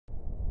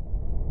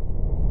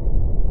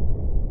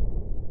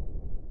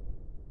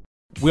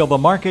Will the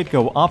market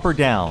go up or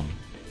down?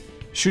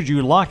 Should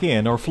you lock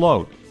in or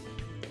float?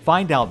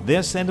 Find out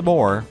this and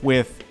more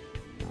with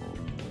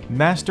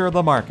Master of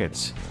the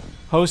Markets,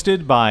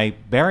 hosted by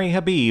Barry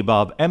Habib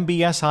of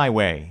MBS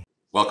Highway.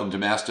 Welcome to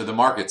Master of the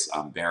Markets.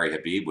 I'm Barry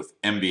Habib with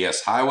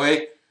MBS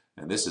Highway,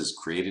 and this is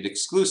created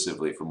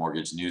exclusively for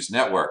Mortgage News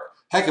Network.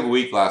 Heck of a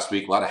week last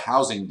week. A lot of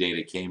housing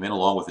data came in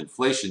along with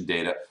inflation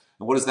data.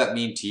 And what does that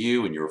mean to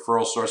you and your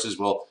referral sources?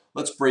 Well,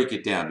 let's break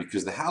it down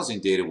because the housing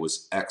data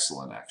was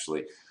excellent,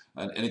 actually.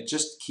 And it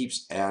just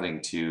keeps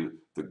adding to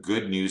the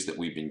good news that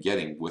we've been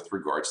getting with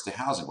regards to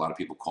housing. A lot of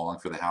people calling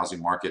for the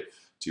housing market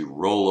to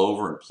roll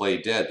over and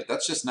play dead, but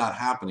that's just not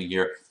happening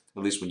here,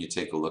 at least when you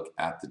take a look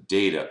at the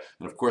data.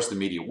 And of course, the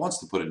media wants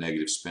to put a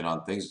negative spin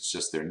on things. It's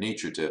just their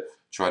nature to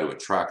try to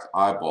attract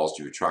eyeballs.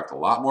 You attract a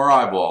lot more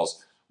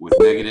eyeballs with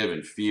negative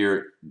and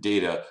fear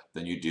data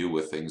than you do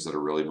with things that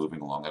are really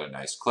moving along at a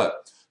nice clip.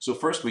 So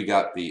first, we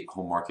got the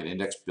home market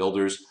index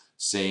builders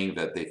saying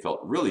that they felt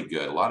really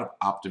good. A lot of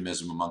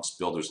optimism amongst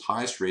builders,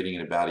 highest rating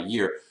in about a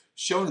year,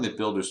 showing that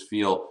builders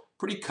feel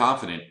pretty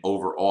confident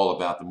overall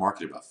about the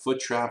market, about foot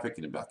traffic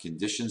and about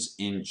conditions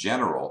in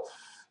general.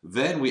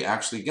 Then we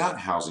actually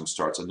got housing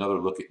starts,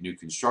 another look at new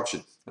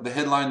construction. And the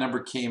headline number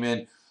came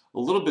in a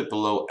little bit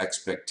below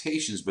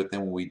expectations, but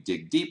then when we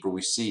dig deeper,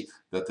 we see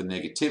that the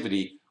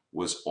negativity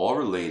was all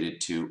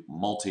related to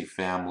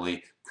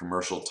multifamily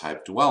commercial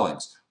type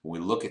dwellings. When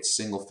we look at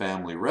single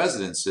family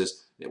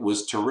residences, it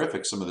was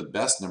terrific, some of the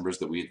best numbers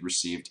that we had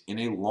received in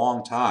a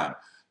long time.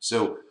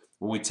 So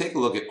when we take a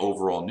look at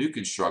overall new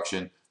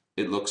construction,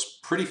 it looks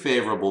pretty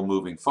favorable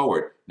moving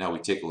forward. Now we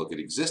take a look at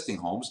existing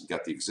homes, we've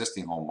got the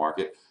existing home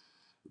market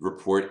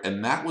report,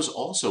 and that was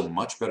also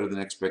much better than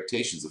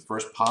expectations. The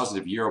first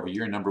positive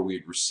year-over-year number we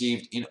had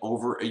received in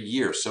over a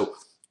year. So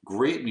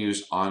great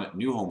news on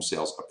new home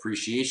sales.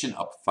 Appreciation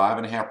up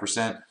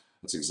 5.5%.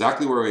 That's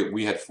exactly where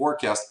we had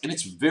forecast, and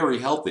it's very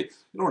healthy.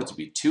 You don't want it to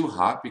be too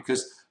hot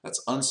because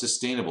that's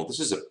unsustainable. This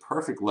is a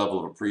perfect level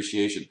of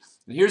appreciation.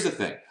 And here's the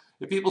thing.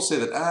 If people say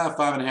that,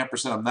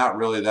 5.5%, I'm not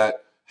really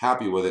that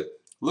happy with it,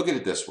 look at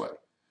it this way.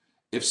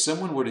 If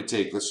someone were to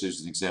take, let's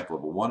use an example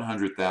of a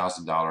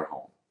 $100,000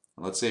 home,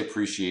 and let's say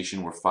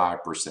appreciation were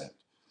 5%.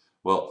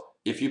 Well,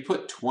 if you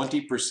put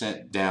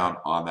 20% down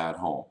on that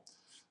home,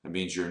 that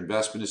means your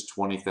investment is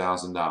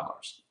 $20,000.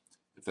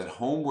 If that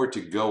home were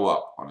to go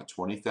up on a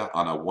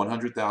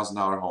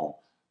 $100,000 home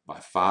by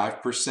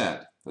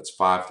 5%, that's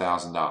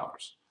 $5,000.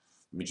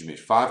 It means you made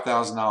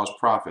 $5,000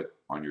 profit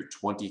on your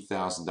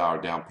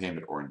 $20,000 down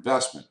payment or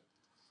investment.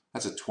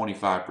 That's a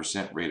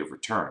 25% rate of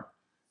return.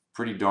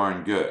 Pretty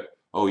darn good.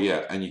 Oh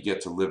yeah, and you get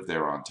to live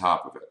there on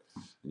top of it.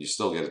 And you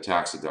still get a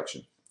tax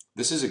deduction.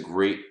 This is a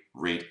great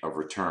rate of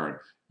return.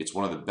 It's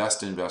one of the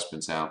best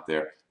investments out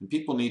there. And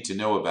people need to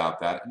know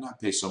about that and not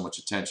pay so much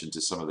attention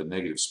to some of the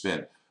negative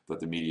spin that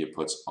the media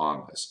puts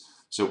on this.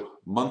 So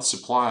month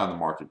supply on the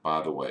market,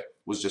 by the way,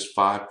 was just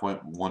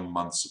 5.1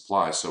 months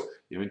supply. So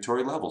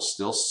inventory levels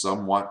still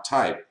somewhat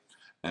tight,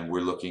 and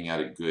we're looking at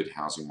a good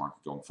housing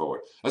market going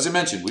forward. As I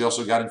mentioned, we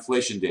also got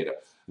inflation data,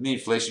 and the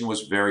inflation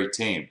was very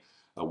tame.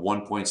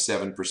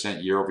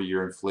 1.7%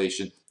 year-over-year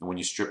inflation, and when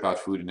you strip out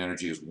food and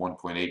energy, is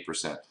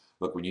 1.8%.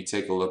 Look, when you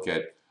take a look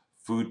at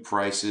food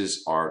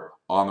prices are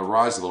on the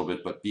rise a little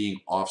bit, but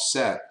being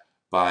offset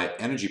by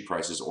energy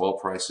prices, oil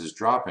prices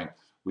dropping,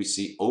 we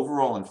see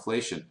overall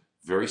inflation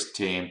very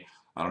tame.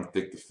 I don't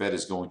think the Fed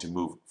is going to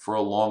move for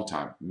a long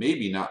time,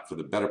 maybe not for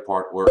the better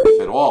part or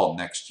if at all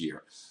next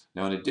year.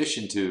 Now, in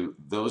addition to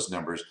those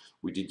numbers,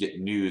 we did get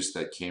news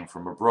that came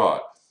from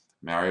abroad.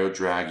 Mario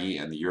Draghi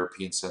and the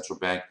European Central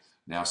Bank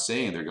now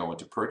saying they're going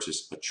to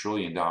purchase $1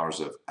 trillion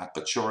of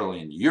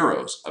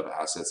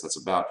assets.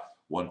 That's about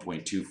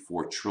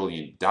 $1.24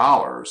 trillion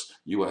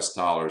US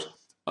dollars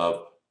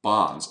of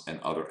bonds and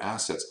other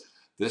assets.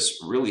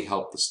 This really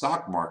helped the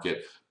stock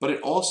market, but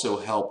it also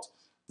helped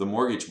the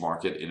mortgage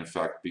market in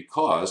effect,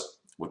 because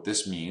what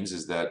this means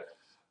is that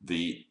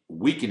the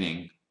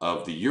weakening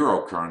of the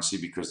euro currency,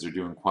 because they're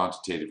doing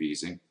quantitative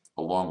easing,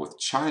 along with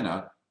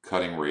China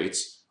cutting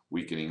rates,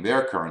 weakening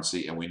their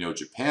currency, and we know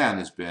Japan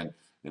has been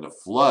in a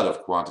flood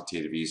of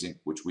quantitative easing,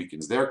 which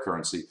weakens their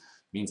currency,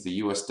 means the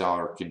US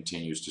dollar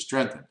continues to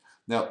strengthen.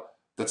 Now,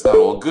 that's not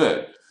all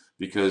good,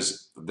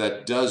 because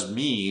that does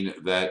mean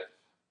that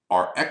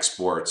our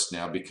exports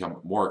now become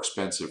more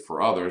expensive for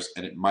others,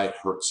 and it might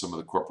hurt some of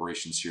the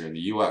corporations here in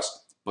the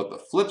US. But the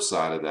flip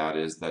side of that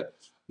is that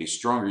a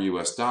stronger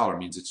US dollar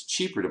means it's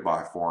cheaper to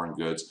buy foreign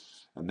goods,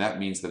 and that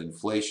means that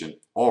inflation,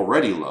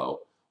 already low,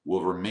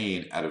 will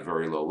remain at a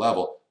very low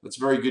level. That's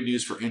very good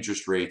news for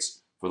interest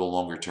rates for the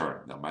longer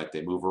term. Now, might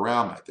they move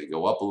around? Might they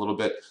go up a little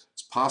bit?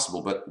 It's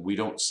possible, but we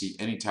don't see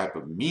any type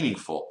of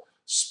meaningful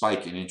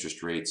spike in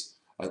interest rates,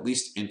 at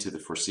least into the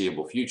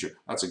foreseeable future.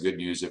 That's a good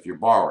news if you're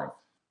borrowing.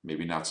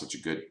 Maybe not such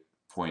a good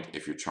point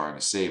if you're trying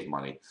to save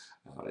money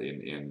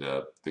in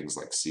things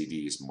like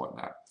CDs and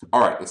whatnot.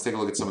 All right, let's take a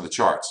look at some of the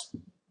charts.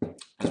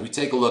 As we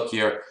take a look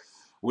here,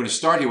 we're going to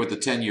start here with the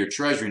 10-year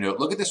Treasury note.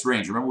 Look at this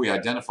range. Remember, we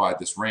identified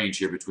this range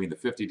here between the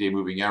 50-day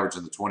moving average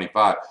and the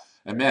 25.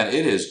 And man,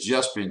 it has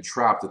just been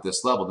trapped at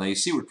this level. Now you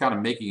see we're kind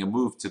of making a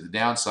move to the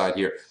downside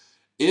here.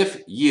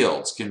 If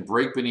yields can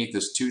break beneath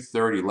this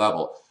 230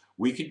 level,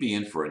 we could be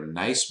in for a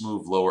nice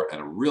move lower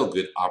and a real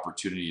good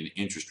opportunity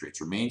in interest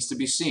rates. Remains to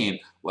be seen.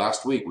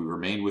 Last week we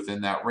remained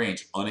within that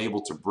range,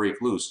 unable to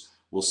break loose.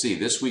 We'll see.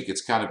 This week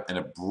it's kind of an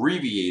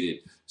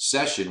abbreviated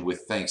session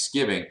with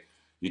Thanksgiving.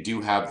 You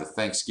do have the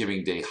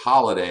Thanksgiving Day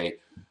holiday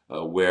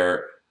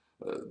where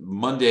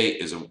Monday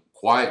is a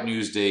quiet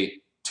news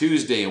day.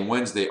 Tuesday and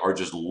Wednesday are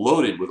just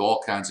loaded with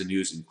all kinds of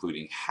news,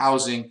 including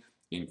housing,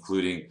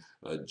 including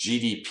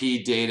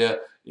GDP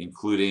data,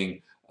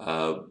 including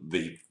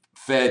the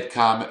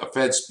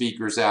Fed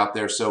speakers out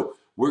there. So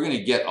we're going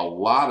to get a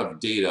lot of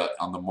data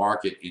on the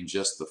market in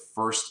just the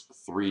first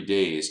 3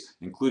 days,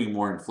 including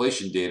more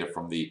inflation data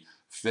from the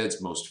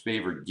Fed's most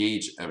favored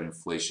gauge of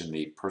inflation,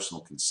 the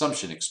personal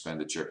consumption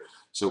expenditure.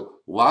 So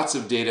lots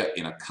of data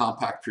in a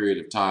compact period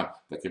of time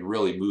that can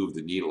really move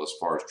the needle as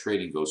far as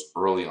trading goes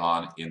early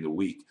on in the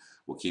week.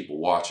 We'll keep a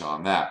watch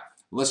on that.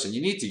 Listen,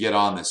 you need to get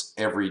on this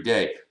every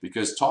day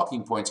because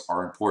talking points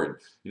are important.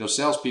 You know,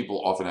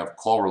 salespeople often have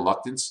call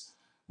reluctance.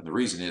 And the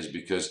reason is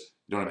because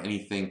you don't have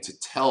anything to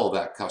tell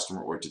that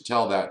customer or to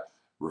tell that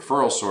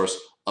referral source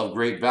of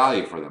great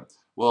value for them.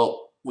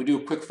 Well, we do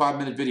a quick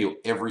 5-minute video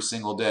every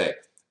single day.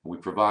 We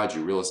provide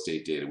you real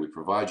estate data. We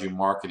provide you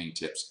marketing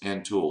tips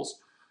and tools.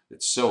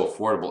 It's so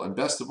affordable. And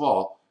best of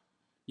all,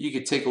 you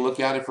could take a look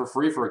at it for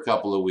free for a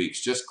couple of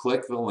weeks. Just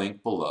click the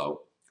link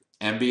below,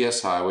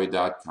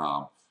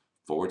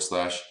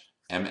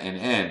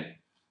 mbshighway.com/MNN.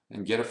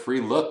 and get a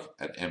free look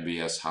at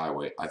MBS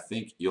Highway. I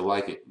think you'll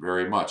like it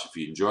very much. If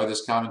you enjoy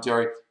this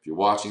commentary, if you're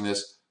watching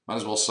this, might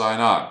as well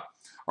sign on.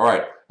 All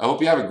right, I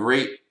hope you have a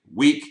great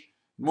week.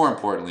 More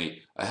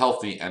importantly, a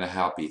healthy and a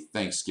happy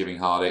Thanksgiving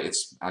holiday.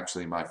 It's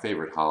actually my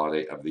favorite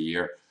holiday of the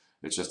year.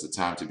 It's just a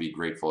time to be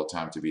grateful, a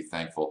time to be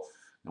thankful.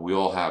 And we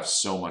all have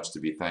so much to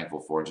be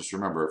thankful for. And just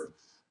remember, if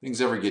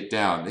things ever get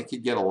down, they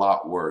could get a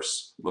lot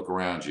worse. Look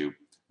around you.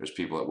 There's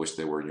people that wish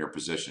they were in your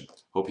position.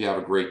 Hope you have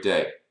a great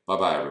day.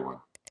 Bye-bye, everyone.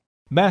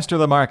 Master of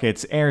the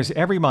Markets airs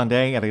every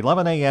Monday at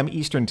 11 a.m.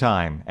 Eastern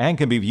Time and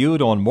can be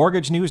viewed on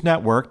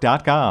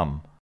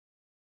MortgageNewsNetwork.com.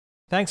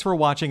 Thanks for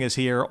watching us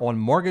here on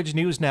Mortgage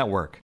News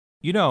Network.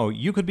 You know,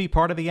 you could be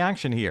part of the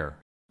action here.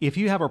 If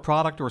you have a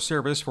product or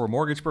service for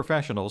mortgage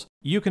professionals,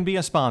 you can be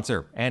a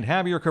sponsor and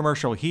have your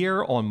commercial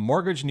here on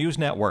Mortgage News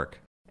Network.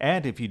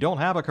 And if you don't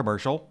have a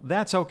commercial,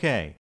 that's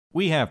okay.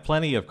 We have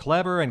plenty of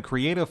clever and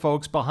creative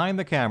folks behind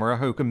the camera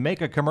who can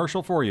make a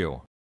commercial for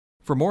you.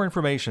 For more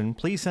information,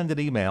 please send an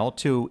email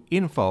to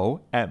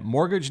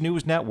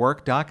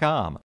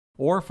info@mortgagenewsnetwork.com.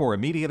 Or for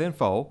immediate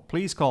info,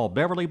 please call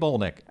Beverly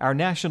Bolnick, our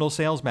National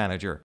Sales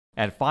Manager,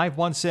 at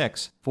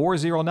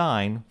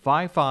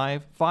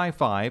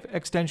 516-409-5555,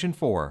 extension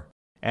 4.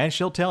 And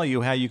she'll tell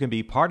you how you can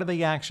be part of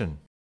the action.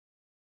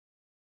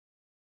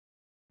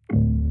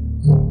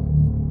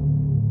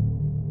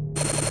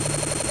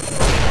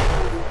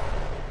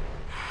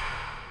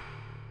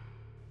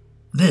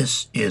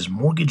 This is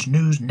Mortgage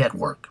News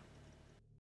Network.